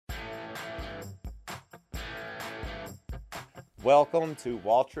Welcome to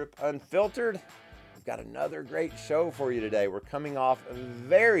Waltrip Unfiltered. We've got another great show for you today. We're coming off a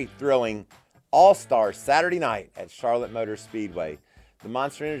very thrilling All-Star Saturday night at Charlotte Motor Speedway. The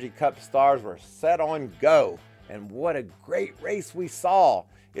Monster Energy Cup stars were set on go, and what a great race we saw.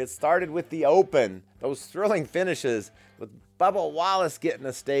 It started with the open, those thrilling finishes with Bubba Wallace getting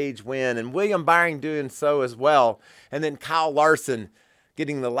a stage win and William Byron doing so as well, and then Kyle Larson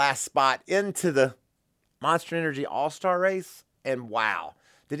getting the last spot into the Monster Energy All-Star race. And wow,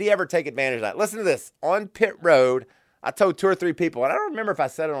 did he ever take advantage of that? Listen to this. On pit road, I told 2 or 3 people, and I don't remember if I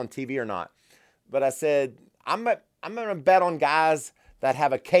said it on TV or not, but I said, I'm going to bet on guys that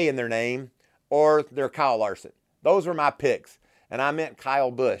have a K in their name or they're Kyle Larson. Those were my picks. And I meant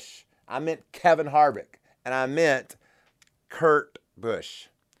Kyle Busch. I meant Kevin Harvick. And I meant Kurt Busch.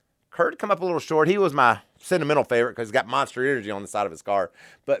 Kurt come up a little short. He was my sentimental favorite because he's got Monster Energy on the side of his car.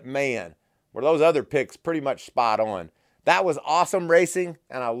 But man, were those other picks pretty much spot on. That was awesome racing,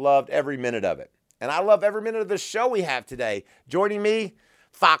 and I loved every minute of it. And I love every minute of the show we have today. Joining me,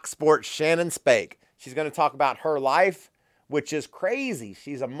 Fox Sports' Shannon Spake. She's going to talk about her life, which is crazy.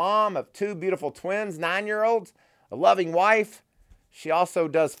 She's a mom of 2 beautiful twins, 9-year-olds, a loving wife. She also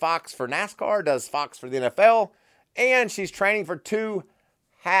does Fox for NASCAR, does Fox for the NFL, and she's training for 2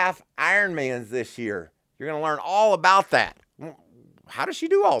 half Ironmans this year. You're going to learn all about that. How does she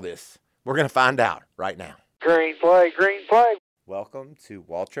do all this? We're going to find out right now. Green flag, green flag. Welcome to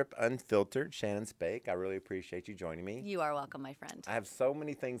Waltrip Unfiltered, Shannon Spake. I really appreciate you joining me. You are welcome, my friend. I have so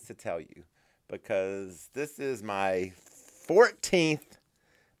many things to tell you because this is my 14th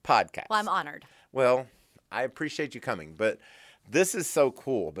podcast. Well, I'm honored. Well, I appreciate you coming, but this is so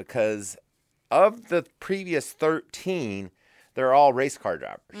cool because of the previous 13, they're all race car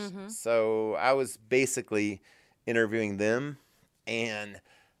drivers. Mm-hmm. So I was basically interviewing them, and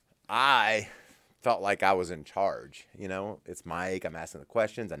I felt like I was in charge. You know, it's Mike. I'm asking the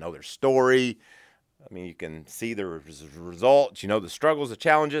questions. I know their story. I mean, you can see the results, you know, the struggles, the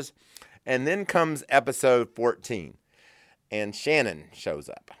challenges. And then comes episode 14, and Shannon shows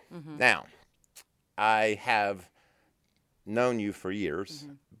up. Mm-hmm. Now, I have known you for years,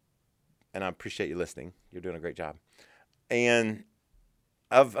 and I appreciate you listening. You're doing a great job. And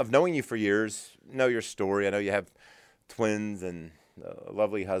of knowing you for years, know your story. I know you have twins and a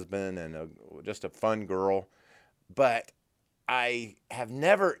lovely husband and just a fun girl, but I have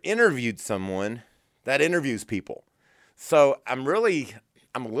never interviewed someone that interviews people. So I'm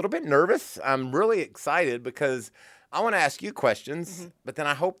a little bit nervous. I'm really excited because I want to ask you questions, but then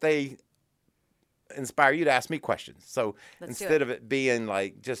I hope they inspire you to ask me questions. So instead of it being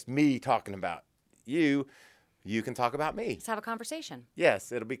like just me talking about you, you can talk about me. Let's have a conversation.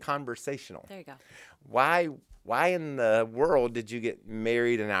 Yes, it'll be conversational. There you go. Why in the world did you get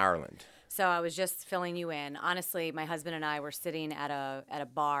married in Ireland? So I was just filling you in. Honestly, my husband and I were sitting at a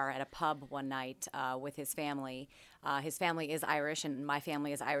bar, at a pub one night with his family. His family is Irish, and my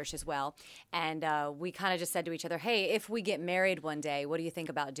family is Irish as well. And we kind of just said to each other, hey, if we get married one day, what do you think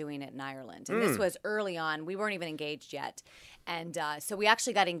about doing it in Ireland? And this was early on. We weren't even engaged yet. And so we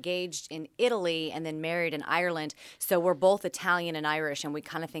actually got engaged in Italy and then married in Ireland. So we're both Italian and Irish, and we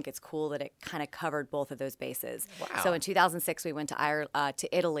kind of think it's cool that it kind of covered both of those bases. Wow. So in 2006, we went to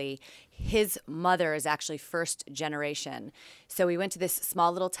Italy. His mother is actually first generation. So we went to this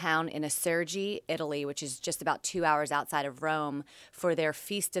small little town in Acergi, Italy, which is just about 2 hours outside of Rome, for their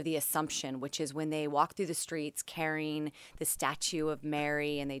Feast of the Assumption, which is when they walk through the streets carrying the statue of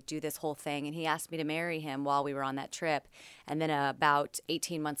Mary, and they do this whole thing. And he asked me to marry him while we were on that trip. And then about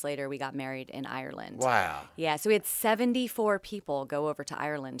 18 months later, we got married in Ireland. Wow. Yeah, so we had 74 people go over to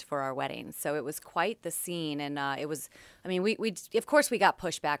Ireland for our wedding. So it was quite the scene. And it was, I mean, we of course we got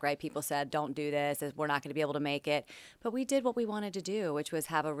pushback, right? People said, don't do this, we're not going to be able to make it. But we did what we wanted to do, which was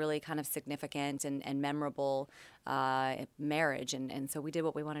have a really kind of significant and memorable marriage. And so we did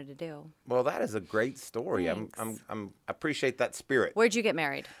what we wanted to do. Well, that is a great story. I appreciate that spirit. Where'd you get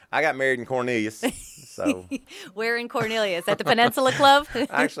married? I got married in Cornelius. So Where in Cornelius? At the Peninsula Club?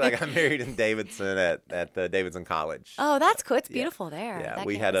 Actually, I got married in Davidson at the Davidson College. Oh, that's cool. It's beautiful there. Yeah, That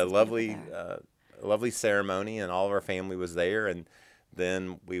we had a campus is lovely ceremony, and all of our family was there. And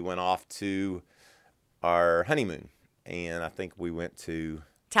then we went off to our honeymoon, and I think we went to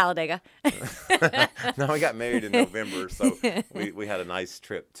Talladega. No, we got married in November, so we had a nice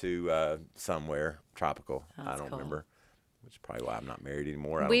trip to somewhere tropical. I don't remember, which is probably why I'm not married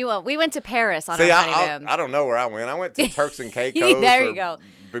anymore. We went to Paris on our honeymoon. I don't know where I went. I went to Turks and Caicos. There you go.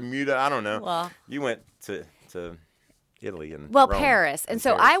 Bermuda. I don't know. Well, you went to Italy and Well, Rome Paris. And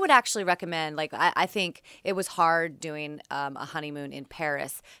so Paris. I would actually recommend, like, I think it was hard doing a honeymoon in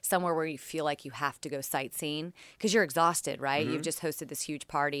Paris, somewhere where you feel like you have to go sightseeing because you're exhausted, right? You've just hosted this huge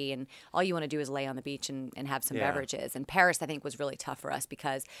party and all you want to do is lay on the beach and have some beverages. And Paris, I think, was really tough for us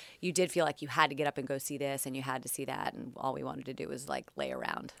because you did feel like you had to get up and go see this and you had to see that. And all we wanted to do was, like, lay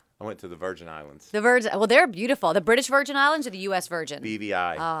around. I went to the Virgin Islands. The Virgin, well, they're beautiful. The British Virgin Islands or the U.S. Virgin?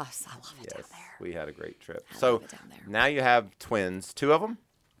 BVI. Oh, I love it down there. We had a great trip. I So love it down there. now you have twins. 2 of them?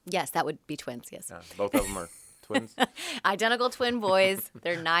 Yes, that would be twins, yes. Both of them are twins? Identical twin boys.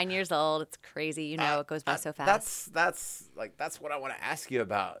 They're 9 years old. It's crazy. You know, it goes by so fast. That's what I want to ask you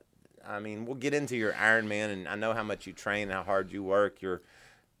about. I mean, we'll get into your Ironman, and I know how much you train, how hard you work, your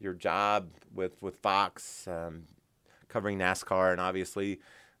job with Fox, covering NASCAR, and obviously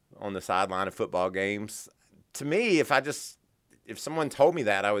on the sideline of football games. To me, if someone told me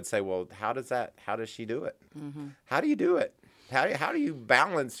that, I would say, well, how does she do it? Mm-hmm. How do you do it? How do you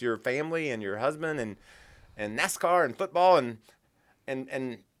balance your family and your husband and NASCAR and football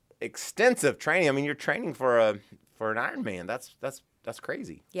and extensive training? I mean, you're training for an Ironman. That's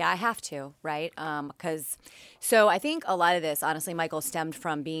crazy. Yeah, I have to, right? So I think a lot of this, honestly, Michael, stemmed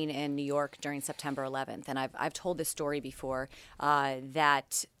from being in New York during September 11th. And I've told this story before,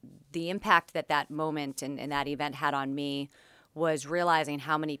 that the impact that moment and that event had on me was realizing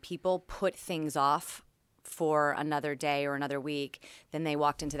how many people put things off for another day or another week. Then they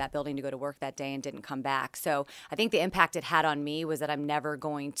walked into that building to go to work that day and didn't come back. So I think the impact it had on me was that I'm never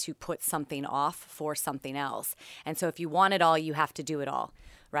going to put something off for something else. And so if you want it all, you have to do it all,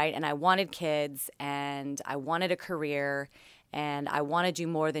 right? And I wanted kids and I wanted a career and I want to do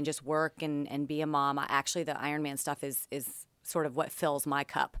more than just work and be a mom. Actually, the Ironman stuff is sort of what fills my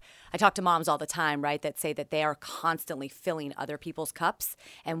cup. I talk to moms all the time, right, that say that they are constantly filling other people's cups,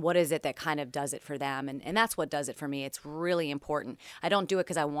 and what is it that kind of does it for them? And that's what does it for me. It's really important. I don't do it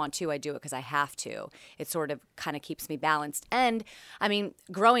because I want to. I do it because I have to. It sort of kind of keeps me balanced. And, I mean,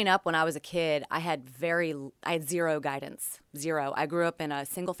 growing up when I was a kid, I had zero guidance. Zero. I grew up in a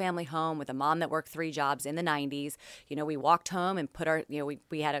single-family home with a mom that worked 3 jobs in the 90s. You know, we walked home and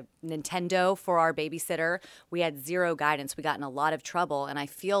we had a Nintendo for our babysitter. We had zero guidance. We got in a lot of trouble, and I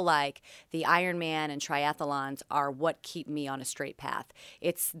feel like the Ironman and triathlons are what keep me on a straight path.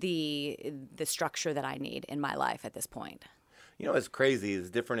 It's the structure that I need in my life at this point. You know, it's crazy.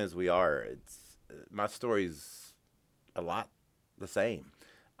 As different as we are, my story's a lot the same.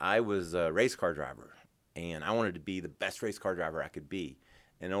 I was a race car driver, and I wanted to be the best race car driver I could be.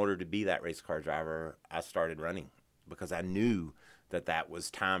 In order to be that race car driver, I started running because I knew that was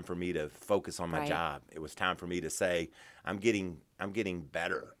time for me to focus on my job. It was time for me to say, I'm getting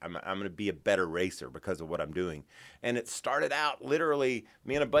better. I'm going to be a better racer because of what I'm doing. And it started out literally,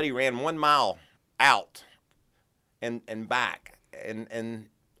 me and a buddy ran 1 mile out and back. And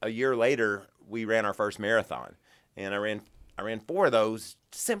a year later, we ran our first marathon. And I ran 4 of those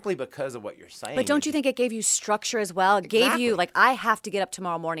simply because of what you're saying. But don't you think it gave you structure as well? It gave you, like, I have to get up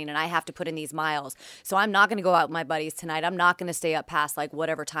tomorrow morning and I have to put in these miles. So I'm not going to go out with my buddies tonight. I'm not going to stay up past, like,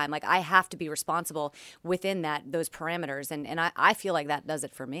 whatever time. Like, I have to be responsible within those parameters. And I feel like that does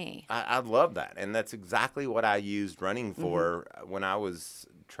it for me. I love that. And that's exactly what I used running for when I was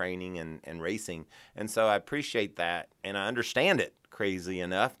training and racing. And so I appreciate that. And I understand it. Crazy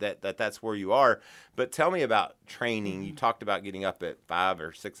enough that's where you are. But tell me about training. You talked about getting up at 5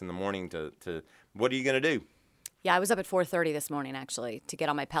 or 6 in the morning to what are you going to do? Yeah, I was up at 4:30 this morning, actually, to get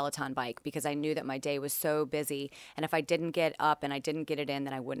on my Peloton bike because I knew that my day was so busy. And if I didn't get up and I didn't get it in,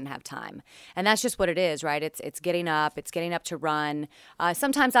 then I wouldn't have time. And that's just what it is, right? It's getting up. It's getting up to run.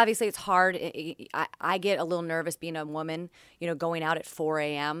 Sometimes, obviously, it's hard. I get a little nervous being a woman, going out at 4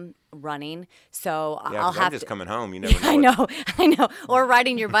 a.m., running. So I'll have I'm just coming home. You never know. I know. Or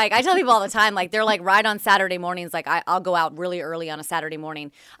riding your bike. I tell people all the time, like, they're like, ride on Saturday mornings. Like, I'll go out really early on a Saturday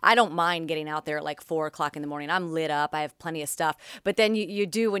morning. I don't mind getting out there at like 4 o'clock in the morning. I'm lit up. I have plenty of stuff. But then you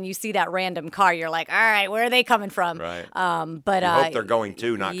do, when you see that random car, you're like, all right, where are they coming from? Right. But you hope they're going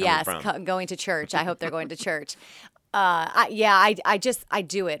to, not yes, coming from. Going to church. I hope they're going to church. I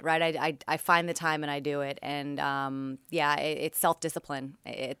do it, right? I find the time and I do it. And it's self-discipline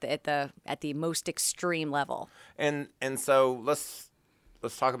at the most extreme level. And so let's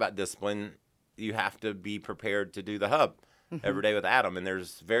talk about discipline. You have to be prepared to do the hub every day with Adam. And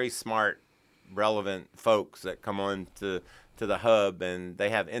there's very smart, relevant folks that come on to the hub, and they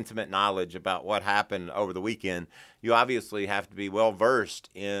have intimate knowledge about what happened over the weekend. You obviously have to be well versed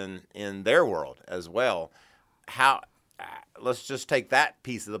in their world as well. Let's just take that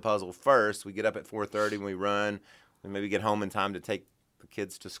piece of the puzzle first. We get up at 4:30 and we run. We maybe get home in time to take the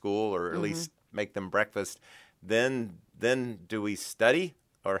kids to school or at least make them breakfast. then do we study,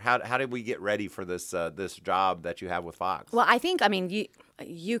 or how did we get ready for this this job that you have with Fox? Well, I mean,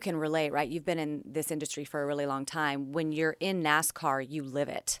 you can relate, right? You've been in this industry for a really long time. When you're in NASCAR, you live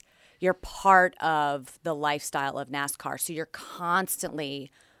it. You're part of the lifestyle of NASCAR. So you're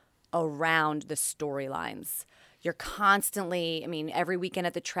constantly around the storylines. You're constantly, I mean, every weekend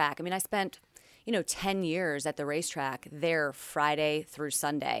at the track. I mean, I spent 10 years at the racetrack there Friday through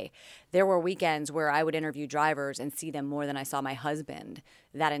Sunday. There were weekends where I would interview drivers and see them more than I saw my husband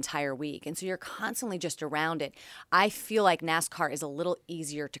that entire week. And so you're constantly just around it. I feel like NASCAR is a little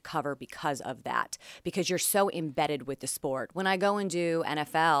easier to cover because of that, because you're so embedded with the sport. When I go and do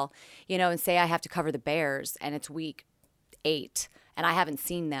NFL, and say I have to cover the Bears and it's week 8 and I haven't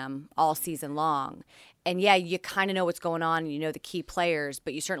seen them all season long. And yeah, you kind of know what's going on, and you know the key players,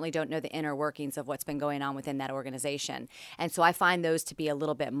 but you certainly don't know the inner workings of what's been going on within that organization. And so I find those to be a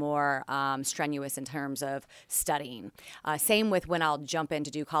little bit more strenuous in terms of studying. Same with when I'll jump in to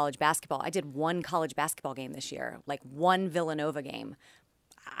do college basketball. I did one college basketball game this year, like one Villanova game.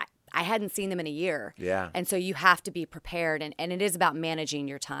 I hadn't seen them in a year. Yeah. And so you have to be prepared, and it is about managing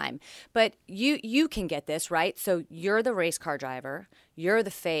your time. But you can get this, right? So you're the race car driver. You're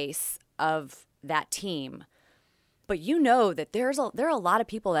the face of that team. But you know that there are a lot of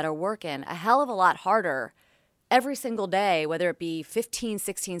people that are working a hell of a lot harder every single day, whether it be 15,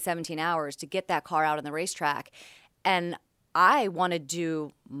 16, 17 hours to get that car out on the racetrack. And I want to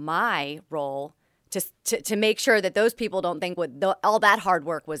do my role to make sure that those people don't think all that hard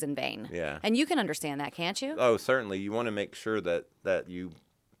work was in vain. Yeah. And you can understand that, can't you? Oh, certainly. You want to make sure that you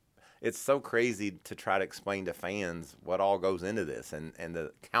it's so crazy to try to explain to fans what all goes into this and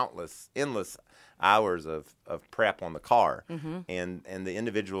the endless hours of prep on the car and the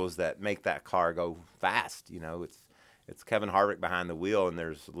individuals that make that car go fast. It's Kevin Harvick behind the wheel, and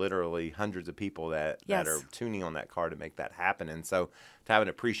there's literally hundreds of people that are tuning on that car to make that happen. And so to have an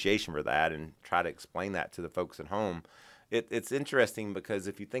appreciation for that and try to explain that to the folks at home, it's interesting because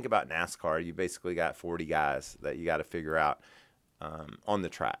if you think about NASCAR, you basically got 40 guys that you got to figure out on the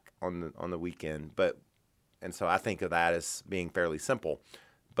track on the weekend. And so I think of that as being fairly simple.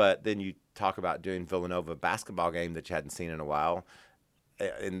 But then you talk about doing Villanova basketball game that you hadn't seen in a while,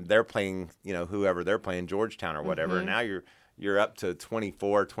 and they're playing, whoever they're playing, Georgetown or whatever. And now you're up to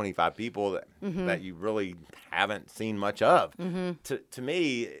 24, 25 people that you really haven't seen much of. To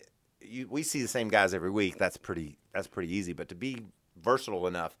me, we see the same guys every week. That's pretty easy. But to be versatile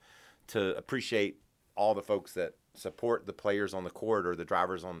enough to appreciate all the folks that support the players on the court or the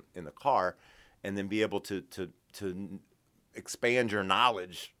drivers in the car, and then be able to expand your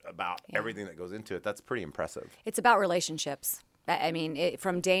knowledge about everything that goes into it. That's pretty impressive. It's about relationships. I mean,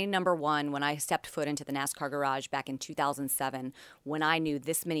 from day number one, when I stepped foot into the NASCAR garage back in 2007, when I knew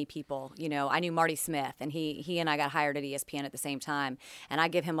this many people, I knew Marty Smith, and he and I got hired at ESPN at the same time. And I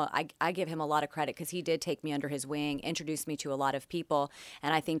give him a lot of credit because he did take me under his wing, introduced me to a lot of people,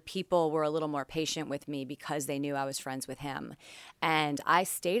 and I think people were a little more patient with me because they knew I was friends with him. And I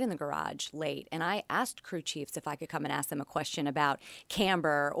stayed in the garage late, and I asked crew chiefs if I could come and ask them a question about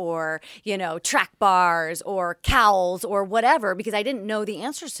camber or, track bars or cowls or whatever, because I didn't know the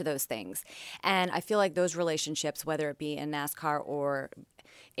answers to those things. And I feel like those relationships, whether it be in NASCAR or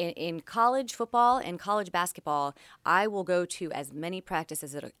in college football and college basketball, I will go to as many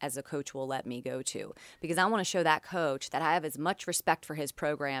practices as a coach will let me go to, because I want to show that coach that I have as much respect for his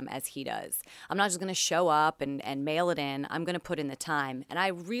program as he does. I'm not just going to show up and mail it in. I'm going to put in the time. And I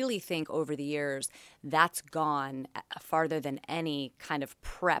really think over the years that's gone farther than any kind of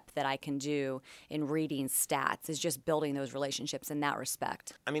prep that I can do in reading stats, is just building those relationships in that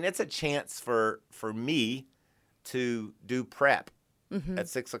respect. I mean, it's a chance for me to do prep at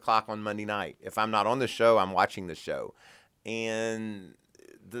 6 o'clock on Monday night. If I'm not on the show, I'm watching the show. And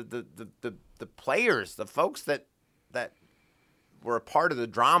the players, the folks that were a part of the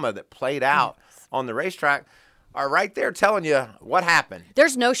drama that played out on the racetrack are right there telling you what happened.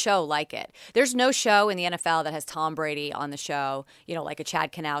 There's no show like it. There's no show in the NFL that has Tom Brady on the show, like a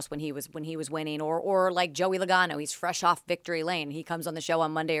Chad Knaus when he was winning, or like Joey Logano. He's fresh off victory lane. He comes on the show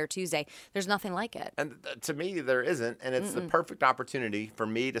on Monday or Tuesday. There's nothing like it. And to me, there isn't. And it's the perfect opportunity for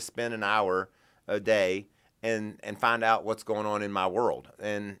me to spend an hour a day and find out what's going on in my world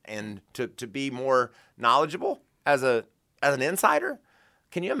and to be more knowledgeable as an insider.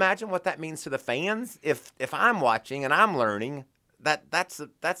 Can you imagine what that means to the fans? If I'm watching and I'm learning, that's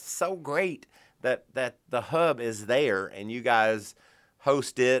so great that the hub is there and you guys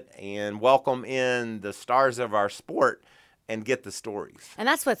host it and welcome in the stars of our sport and get the stories. And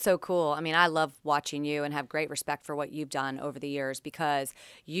that's what's so cool. I mean, I love watching you and have great respect for what you've done over the years, because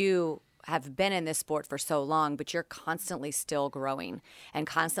you have been in this sport for so long, but you're constantly still growing and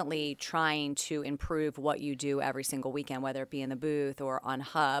constantly trying to improve what you do every single weekend, whether it be in the booth or on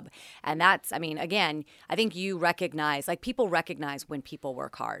hub. And that's, I mean, again, I think you recognize, like, people recognize when people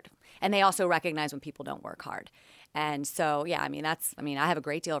work hard, and they also recognize when people don't work hard. And so, yeah, I mean, I have a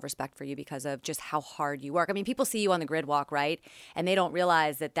great deal of respect for you because of just how hard you work. I mean, people see you on the grid walk, right? And they don't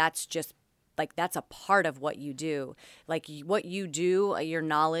realize that that's just, like, that's a part of what you do. Like, what you do, your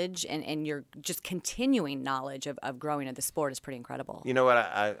knowledge and your just continuing knowledge of growing in the sport is pretty incredible. You know what?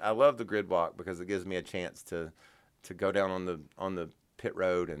 I love the grid walk because it gives me a chance to go down on the pit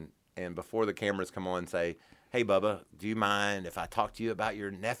road and before the cameras come on say, hey, Bubba, do you mind if I talk to you about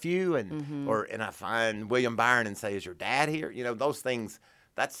your nephew? And I find William Byron and say, is your dad here? You know, those things,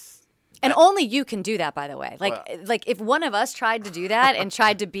 and only you can do that, by the way. Like if one of us tried to do that and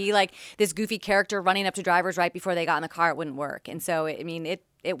tried to be like this goofy character running up to drivers right before they got in the car, it wouldn't work. And so, I mean,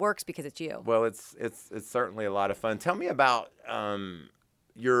 it works because it's you. Well, it's certainly a lot of fun. Tell me about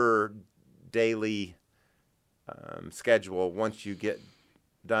your daily schedule once you get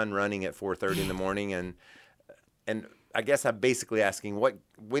done running at 4:30 in the morning, and I guess I'm basically asking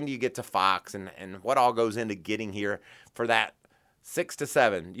when do you get to Fox and what all goes into getting here for that 6 to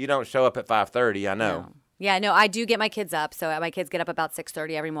 7. You don't show up at 5:30, I know. No. Yeah, no, I do get my kids up. So my kids get up about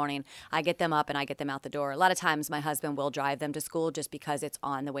 6:30 every morning. I get them up and I get them out the door. A lot of times my husband will drive them to school just because it's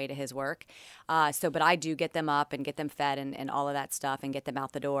on the way to his work. But I do get them up and get them fed and all of that stuff and get them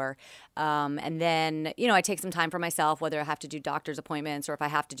out the door. And then, I take some time for myself, whether I have to do doctor's appointments or if I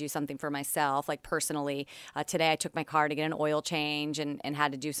have to do something for myself, like personally. Today I took my car to get an oil change and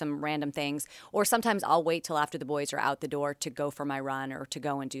had to do some random things. Or sometimes I'll wait till after the boys are out the door to go for my run or to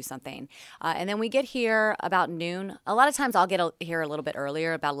go and do something. And then we get here about noon. A lot of times I'll get here a little bit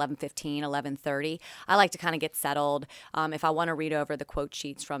earlier, about 11:15, 11:30. I like to kind of get settled. If I want to read over the quote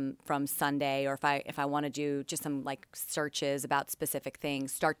sheets from Sunday, or if I want to do just some like searches about specific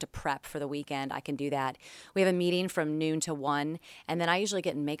things, start to prep for the weekend, I can do that. We have a meeting from noon to 1, and then I usually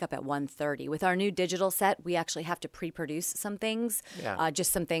get in makeup at 1:30. With our new digital set, we actually have to pre-produce some things,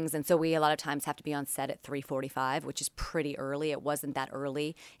 just some things, and so we a lot of times have to be on set at 3:45, which is pretty early. It wasn't that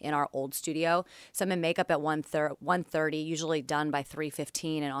early in our old studio, so I'm in makeup at 1:30, usually done by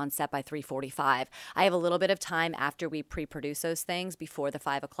 3:15 and on set by 3:45. I have a little bit of time after we pre-produce those things before the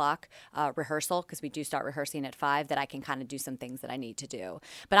 5 o'clock rehearsal, because we do start rehearsing at 5, that I can kind of do some things that I need to do.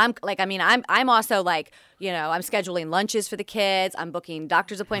 But I'm also like, I'm scheduling lunches for the kids. I'm booking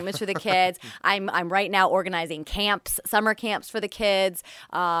doctor's appointments for the kids. I'm right now organizing camps, summer camps for the kids,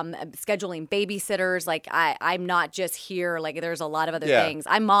 scheduling babysitters. Like I'm not just here. Like there's a lot of other things.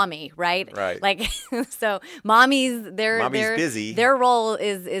 I'm mommy, right? Right. Like, so mommy's busy. Their role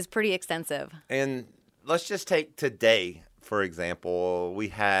is pretty extensive. And let's just take today, for example. We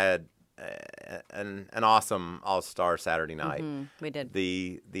had an awesome All-Star Saturday night. We did.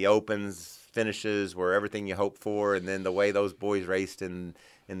 The opens, finishes were everything you hoped for, and then the way those boys raced in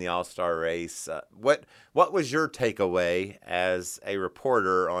the All-Star race. What was your takeaway as a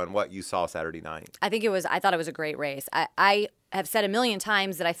reporter on what you saw Saturday night? I thought it was a great race. I have said a million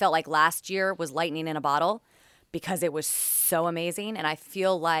times that I felt like last year was lightning in a bottle because it was so amazing, and I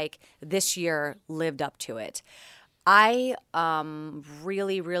feel like this year lived up to it. I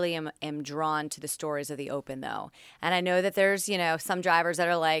really, really am drawn to the stories of the Open, though. And I know that there's, some drivers that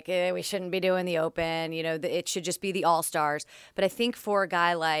are like, we shouldn't be doing the Open, it should just be the All-Stars. But I think for a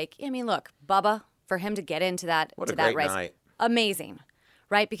guy like, look, Bubba, for him to get into that race, night. Amazing,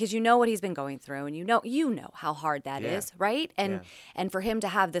 right? Because you know what he's been going through, and you know how hard that is, right? And for him to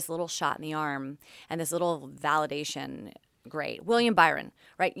have this little shot in the arm and this little validation, great. William Byron,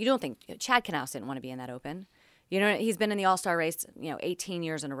 right? You don't think Chad Knaus didn't want to be in that Open? He's been in the All-Star race, 18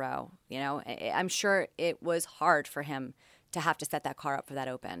 years in a row. I'm sure it was hard for him to have to set that car up for that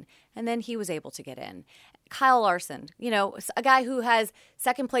Open. And then he was able to get in. Kyle Larson, a guy who has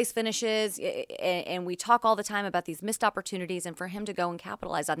second place finishes, and we talk all the time about these missed opportunities, and for him to go and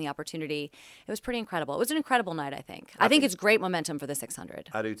capitalize on the opportunity, it was pretty incredible. It was an incredible night, I think. I think it's great momentum for the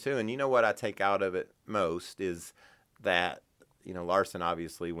 600. I do too. And you know what I take out of it most is that Larson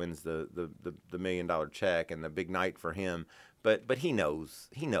obviously wins the $1 million check and the big night for him, but he knows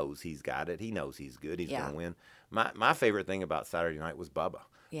he's got it. He knows he's good. He's going to win. My favorite thing about Saturday night was Bubba,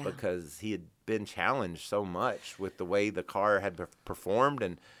 because he had been challenged so much with the way the car had performed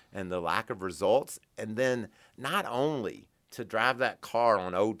and the lack of results, and then not only to drive that car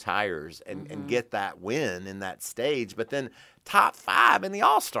on old tires and get that win in that stage, but then top 5 in the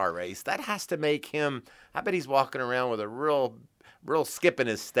All-Star race. That has to make him, I bet he's walking around with a real skip in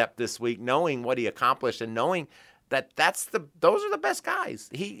his step this week, knowing what he accomplished and knowing those are the best guys.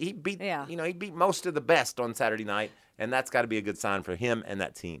 He beat Yeah. he beat most of the best on Saturday night, and that's got to be a good sign for him and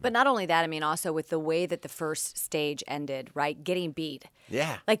that team. But not only that, I mean, also with the way that the first stage ended, right? Getting beat.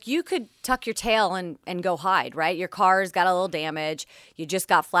 Yeah. Like, you could tuck your tail and go hide, right? Your car's got a little damage. You just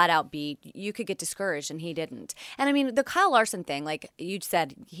got flat out beat. You could get discouraged, and he didn't. And, I mean, the Kyle Larson thing, like you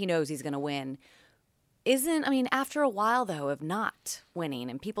said, he knows he's going to win. After a while, though, of not winning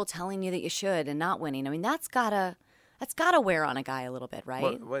and people telling you that you should and not winning, I mean, that's gotta wear on a guy a little bit,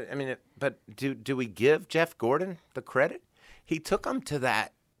 right? But do we give Jeff Gordon the credit? He took him to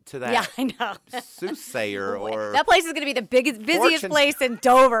that. Yeah, I know. Soothsayer or that place is going to be the busiest place in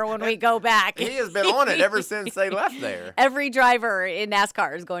Dover when we go back. He has been on it ever since they left there. Every driver in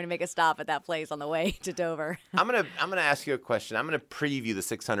NASCAR is going to make a stop at that place on the way to Dover. I'm gonna ask you a question. I'm gonna preview the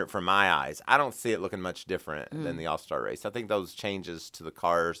 600 from my eyes. I don't see it looking much different than the All-Star race. I think those changes to the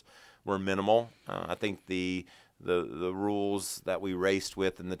cars were minimal. I think the rules that we raced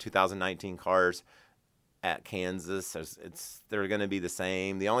with in the 2019 cars at Kansas, they're going to be the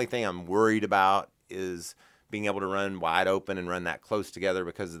same. The only thing I'm worried about is being able to run wide open and run that close together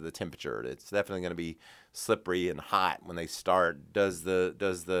because of the temperature. It's definitely going to be slippery and hot when they start. Does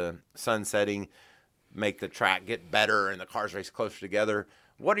the sun setting make the track get better and the cars race closer together?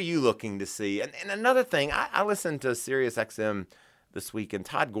 What are you looking to see? And another thing, I listened to Sirius XM this week, and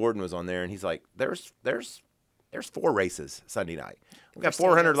Todd Gordon was on there, and he's like, there's 4 races Sunday night. We've got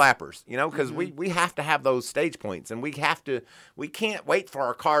 400 lappers, because we have to have those stage points, and we can't wait for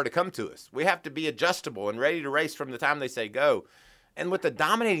our car to come to us. We have to be adjustable and ready to race from the time they say go. And with the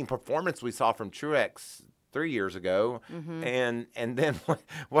dominating performance we saw from Truex 3 years ago, and then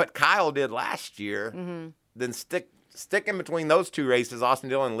what Kyle did last year, then stick in between those 2 races, Austin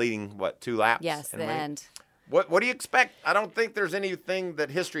Dillon leading, 2 laps? Yes, the end. What do you expect? I don't think there's anything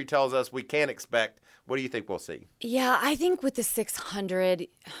that history tells us we can't expect. What do you think we'll see? Yeah, I think with the 600,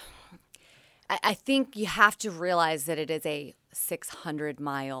 I think you have to realize that it is a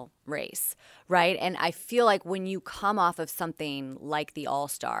 600-mile race, right? And I feel like when you come off of something like the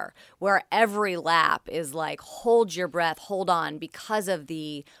All-Star, where every lap is like, hold your breath, hold on, because of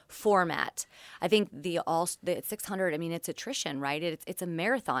the format, I think the 600, it's attrition, right? It's a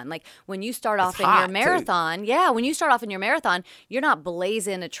marathon. Like, when you start off in your marathon, when you start off in your marathon, you're not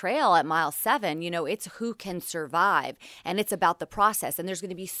blazing a trail at mile 7. It's who can survive, and it's about the process. And there's going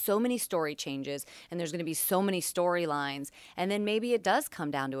to be so many story changes, and there's going to be so many storylines. And then maybe it does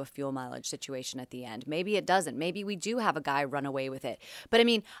come down to a fuel mileage situation at the end. Maybe it doesn't. Maybe we do have a guy run away with it. But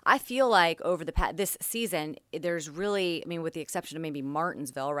I feel like over this season, there's really, with the exception of maybe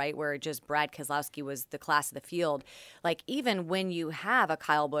Martinsville, right, where just Brad Keselowski was the class of the field. Like, even when you have a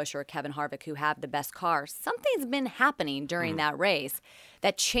Kyle Busch or a Kevin Harvick who have the best car, something's been happening during that race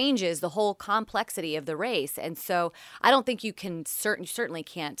that changes the whole complexity of the race. And so I don't think you can certainly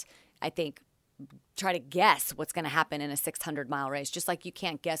can't, I think, try to guess what's going to happen in a 600-mile race, just like you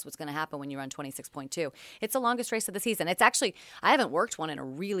can't guess what's going to happen when you run 26.2. It's the longest race of the season. It's actually, I haven't worked one in a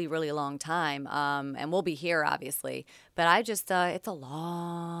really, really long time, and we'll be here, obviously. But it's a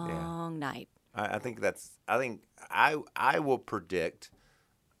long night. I will predict,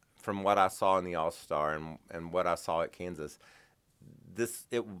 from what I saw in the All-Star and what I saw at Kansas,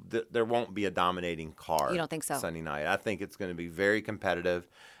 there won't be a dominating car. You don't think so? Sunday night. I think it's going to be very competitive.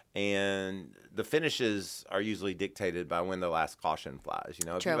 And the finishes are usually dictated by when the last caution flies.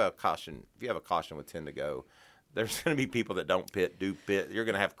 If you have a caution with 10 to go, there's going to be people that do pit. You're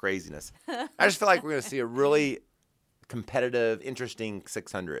going to have craziness. I just feel like we're going to see a really competitive, interesting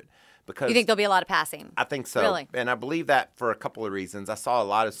 600. Because you think there'll be a lot of passing? I think so. Really? And I believe that for a couple of reasons. I saw a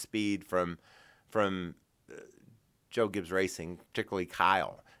lot of speed from Joe Gibbs Racing, particularly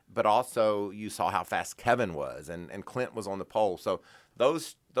Kyle. But also you saw how fast Kevin was, and Clint was on the pole. So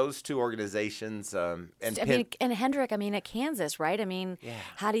those 2 organizations and Hendrick, at Kansas, right?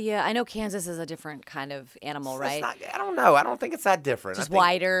 How do you? I know Kansas is a different kind of animal, right? I don't know. I don't think it's that different. Just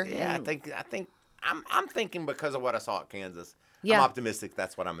wider. Yeah, I think I'm thinking because of what I saw at Kansas. Yeah. I'm optimistic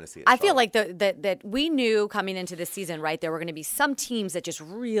that's what I'm going to see. I feel like that we knew coming into this season, right, there were going to be some teams that just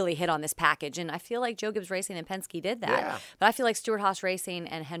really hit on this package. And I feel like Joe Gibbs Racing and Penske did that. Yeah. But I feel like Stewart-Haas Racing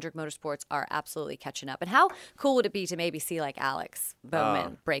and Hendrick Motorsports are absolutely catching up. And how cool would it be to maybe see like Alex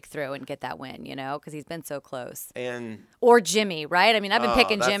Bowman break through and get that win, because he's been so close. Or Jimmy, right? I've been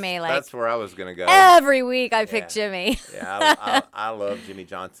picking Jimmy. That's where I was going to go. Every week I pick Jimmy. Yeah, I love Jimmy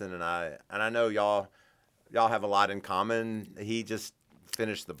Johnson, and I know y'all have a lot in common. He just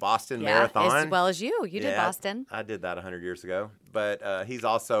finished the Boston Marathon. As well as you. You did Boston. I did that 100 years ago. But he's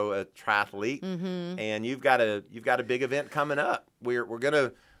also a triathlete, and you've got a big event coming up. We're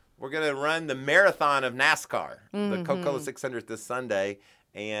gonna we're going to run the marathon of NASCAR, the Coca-Cola 600 this Sunday,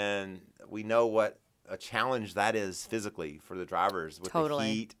 and we know what a challenge that is physically for the drivers with the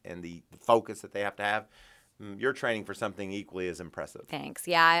heat and the focus that they have to have. You're training for something equally as impressive. Thanks.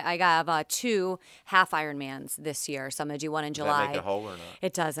 Yeah, I got 2 half Ironmans this year, so I'm going to do one in July. Does that make a whole or not?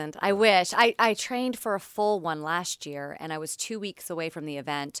 It doesn't. I wish. I trained for a full one last year, and I was 2 weeks away from the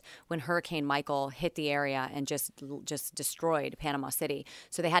event when Hurricane Michael hit the area and just destroyed Panama City.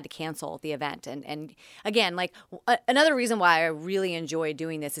 So they had to cancel the event. And again, like another reason why I really enjoy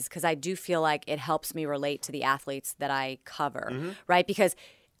doing this is because I do feel like it helps me relate to the athletes that I cover, right? Because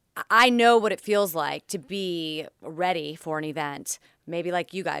I know what it feels like to be ready for an event, maybe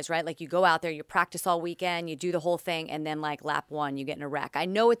like you guys, right? Like you go out there, you practice all weekend, you do the whole thing, and then like lap 1, you get in a wreck. I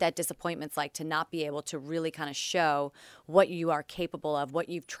know what that disappointment's like to not be able to really kind of show what you are capable of, what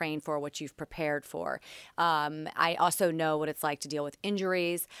you've trained for, what you've prepared for. I also know what it's like to deal with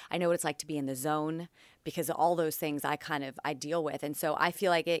injuries. I know what it's like to be in the zone, because of all those things I deal with. And so I feel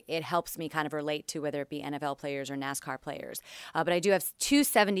like it helps me kind of relate to whether it be NFL players or NASCAR players. But I do have 2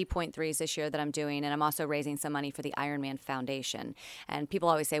 70.3s this year that I'm doing, and I'm also raising some money for the Ironman Foundation. And people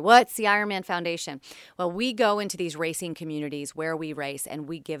always say, what's the Ironman Foundation? Well, we go into these racing communities where we race, and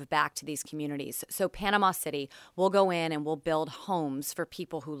we give back to these communities. So Panama City, we'll go in and we'll build homes for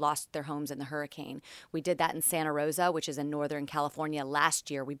people who lost their homes in the hurricane. We did that in Santa Rosa, which is in Northern California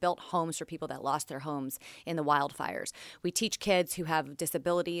last year. We built homes for people that lost their homes in the wildfires. We teach kids who have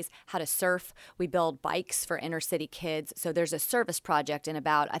disabilities how to surf. We build bikes for inner city kids. So there's a service project in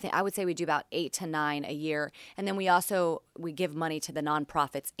about, I would say we do about 8 to 9 a year. And then we give money to the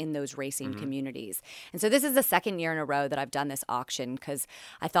nonprofits in those racing communities. And so this is the second year in a row that I've done this auction, because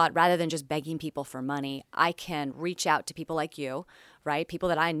I thought rather than just begging people for money, I can reach out to people like you, right? People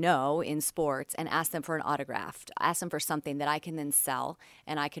that I know in sports, and ask them for an autograph, ask them for something that I can then sell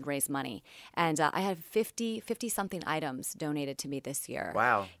and I can raise money. And I had 50 something items donated to me this year.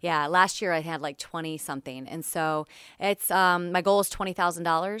 Wow. Yeah. Last year I had like 20 something. And so it's, my goal is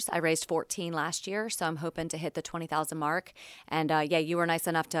 $20,000. I raised 14 last year. So I'm hoping to hit the 20,000 mark. And you were nice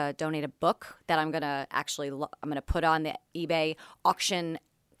enough to donate a book that I'm going to put on the eBay auction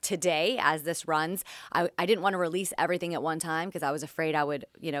today as this runs. I didn't want to release everything at one time because I was afraid I would,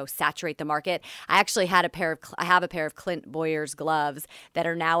 saturate the market. I actually had I have a pair of Clint Boyer's gloves that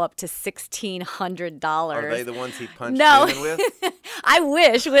are now up to $1,600. Are they the ones he punched women with? I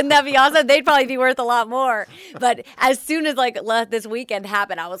wish. Wouldn't that be awesome? They'd probably be worth a lot more. But as soon as this weekend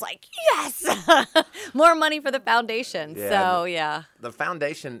happened, I was like, yes, more money for the foundation. Yeah, so yeah, the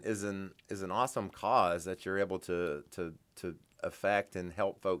foundation is an awesome cause that you're able to affect and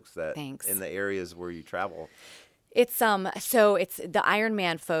help folks that in the areas where you travel. It's so it's the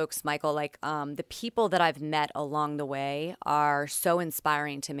Ironman folks, Michael, like the people that I've met along the way are so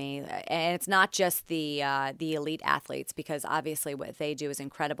inspiring to me. And it's not just the elite athletes, because obviously what they do is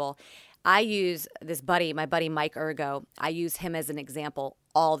incredible. I use my buddy Mike Ergo, I use him as an example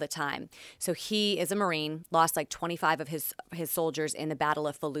all the time. So he is a Marine, lost like 25 of his soldiers in the Battle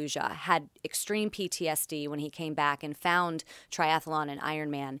of Fallujah, had extreme PTSD when he came back and found triathlon and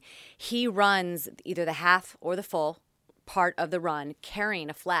Ironman. He runs either the half or the full part of the run carrying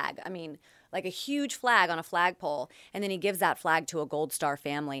a flag. I mean, like a huge flag on a flagpole, and then he gives that flag to a Gold Star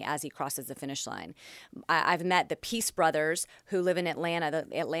family as he crosses the finish line. I've met the Peace Brothers who live in Atlanta,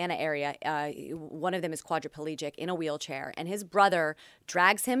 the Atlanta area. One of them is quadriplegic in a wheelchair, and his brother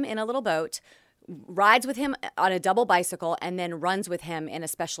drags him in a little boat, rides with him on a double bicycle, and then runs with him in a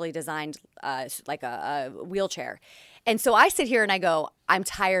specially designed, like a wheelchair. And so I sit here and I go, I'm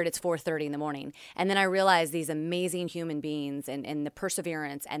tired. It's 4:30 in the morning. And then I realize these amazing human beings and the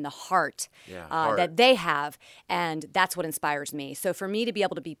perseverance and the heart that they have. And that's what inspires me. So for me to be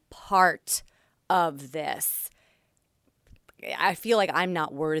able to be part of this, I feel like I'm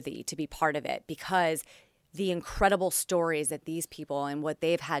not worthy to be part of it, because the incredible stories that these people and what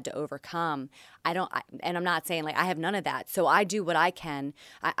they've had to overcome, and I'm not saying like I have none of that. So I do what I can.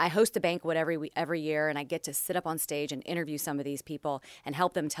 I host a banquet every year, and I get to sit up on stage and interview some of these people and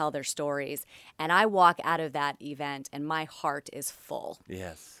help them tell their stories. And I walk out of that event and my heart is full.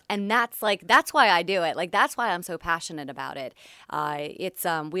 Yes. And that's why I do it. Like, that's why I'm so passionate about it. It's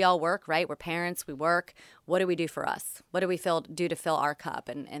we all work, right? We're parents, we work. What do we do for us? What do we do to fill our cup?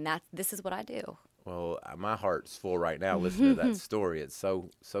 And this is what I do. Well, my heart's full right now listening to that story. It's so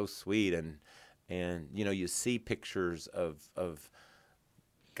sweet, and you see pictures of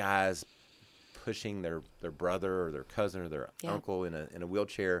guys pushing their brother or their cousin or their uncle in a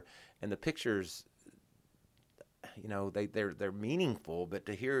wheelchair, and the pictures, they're meaningful. But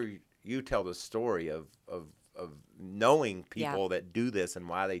to hear you tell the story of of knowing people that do this and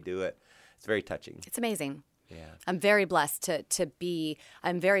why they do it. It's very touching. It's amazing. Yeah. I'm very blessed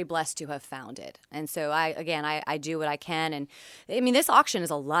I'm very blessed to have found it. And so I do what I can. And I mean, this auction is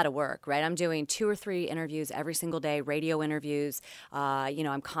a lot of work, right? I'm doing 2 or 3 interviews every single day, radio interviews.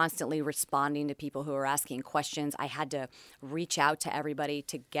 I'm constantly responding to people who are asking questions. I had to reach out to everybody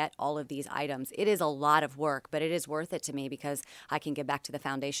to get all of these items. It is a lot of work, but it is worth it to me because I can give back to the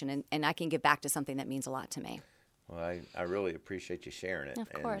foundation and I can give back to something that means a lot to me. Well, I really appreciate you sharing it.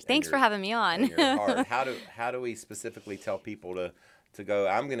 Of course. Thanks for having me on. Your heart. How do we specifically tell people to go?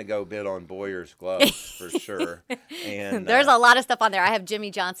 I'm going to go bid on Boyer's gloves for sure. And there's a lot of stuff on there. I have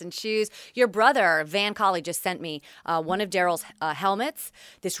Jimmy Johnson shoes. Your brother, Van Colley, just sent me one of Daryl's helmets,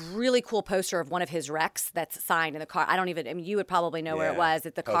 this really cool poster of one of his wrecks that's signed in the car. I mean, you would probably know where it was.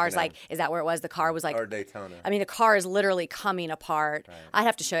 That the car's like, is that where it was? The car was like, or Daytona. I mean, the car is literally coming apart. Right. I'd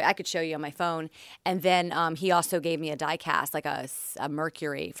have to show you. I could show you on my phone. And then he also gave me a die cast, like a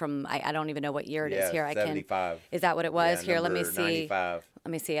Mercury from, I don't even know what year it is here. 75. Is that what it was? Yeah, here, let me see. 95.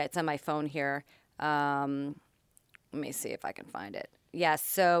 Let me see. It's on my phone here. Let me see if I can find it. Yes.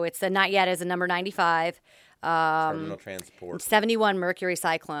 So it's is a number 95. Terminal Transport. 71 Mercury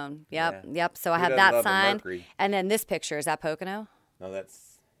Cyclone. Yep. Yeah. Yep. So I have that signed. And then this picture, is that Pocono? No,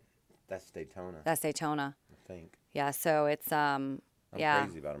 that's Daytona. That's Daytona. I think. Yeah. So it's I'm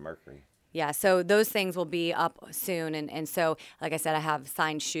crazy about a Mercury. Yeah, so those things will be up soon. And so, like I said, I have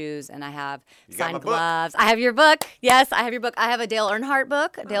signed shoes and I have signed gloves. I have your book. Yes, I have your book. I have a Dale Earnhardt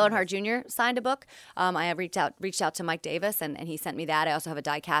book. Dale Earnhardt Jr. signed a book. I have reached out to Mike Davis, and he sent me that. I also have a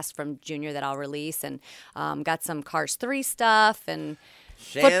die cast from Junior that I'll release, and got some Cars 3 stuff and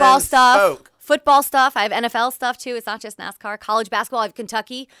football stuff. Spoke. Football stuff. I have NFL stuff, too. It's not just NASCAR. College basketball. I have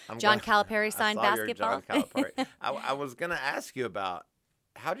Kentucky. John Calipari signed basketball. John Calipari. I was going to ask you about,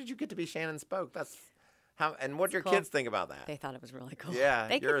 how did you get to be Shannon Spake? That's how, and what your kids think about that? They thought it was really cool. Yeah,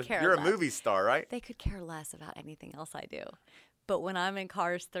 you're a movie star, right? They could care less about anything else I do. But when I'm in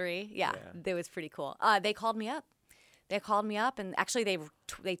Cars 3, it was pretty cool. They called me up. And actually they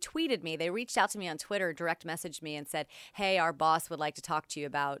tweeted me. They reached out to me on Twitter, direct messaged me and said, hey, our boss would like to talk to you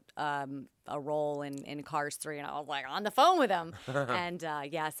about a role in Cars 3. And I was like, on the phone with them. And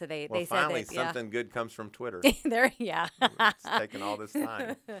so they said finally that, something good comes from Twitter. It's taking all this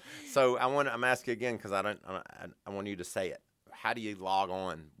time. So I'm asking you again because I want you to say it. How do you log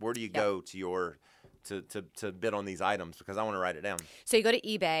on? Where do you go to your to bid on these items, because I want to write it down. So you go to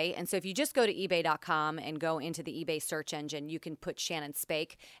eBay, and so if you just go to ebay.com and go into the eBay search engine, you can put Shannon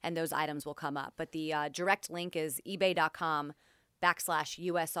Spake, and those items will come up. But the direct link is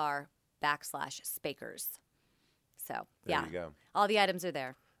ebay.com/USR/Spakers. So, there you go. All the items are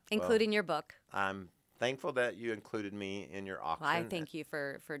there, including your book. I'm thankful that you included me in your auction. Well, I thank you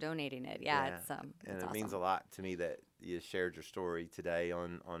for donating it. It's and it awesome. means a lot to me that you shared your story today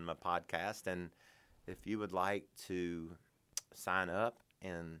on my podcast. And if you would like to sign up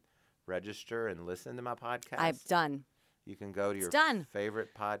and register and listen to my podcast, I've done. You can go to your favorite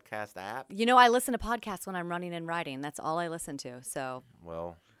podcast app. You know, I listen to podcasts when I'm running and riding. That's all I listen to. So,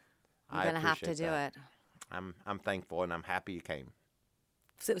 well, I'm gonna have to do it. I'm thankful and I'm happy you came.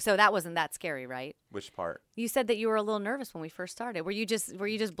 So that wasn't that scary, right? Which part? You said that you were a little nervous when we first started. Were you just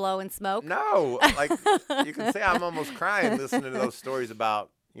blowing smoke? No, like you can say I'm almost crying listening to those stories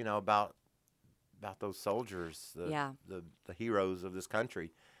about those soldiers, the heroes of this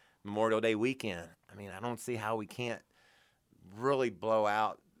country. Memorial Day weekend. I mean, I don't see how we can't really blow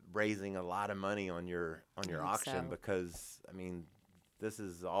out raising a lot of money on your auction, because I mean, this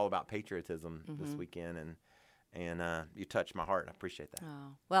is all about patriotism this weekend, and you touched my heart. I appreciate that.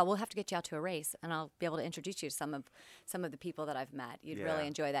 Oh, well, we'll have to get you out to a race, and I'll be able to introduce you to some of the people that I've met. You'd really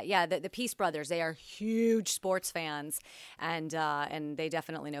enjoy that. Yeah, the Peace Brothers, they are huge sports fans, and they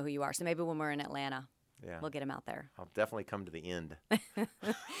definitely know who you are. So maybe when we're in Atlanta, we'll get them out there. I'll definitely come to the end.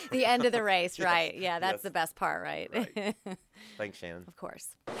 The end of the race, right? Yeah, that's the best part, right? Thanks, Shannon. Of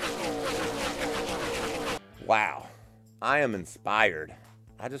course. Wow, I am inspired.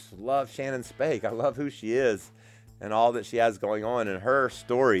 I just love Shannon Spake. I love who she is and all that she has going on, and her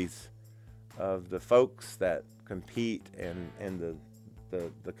stories of the folks that compete and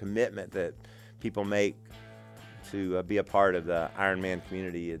the commitment that people make to be a part of the Ironman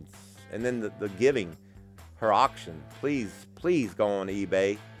community. And then the giving, her auction. Please go on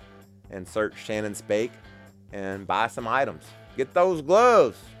eBay and search Shannon Spake and buy some items. Get those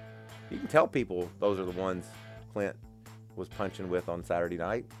gloves. You can tell people those are the ones Clint was punching with on Saturday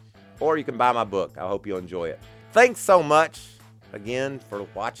night. Or you can buy my book. I hope you'll enjoy it. Thanks so much again for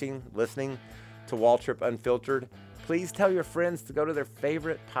watching, listening to Waltrip Unfiltered. please tell your friends to go to their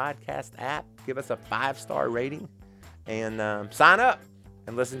favorite podcast app, give us a 5-star rating, and sign up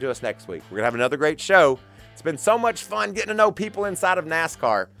and listen to us next week. We're going to have another great show. It's been so much fun getting to know people inside of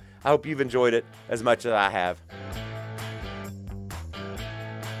NASCAR. I hope you've enjoyed it as much as I have.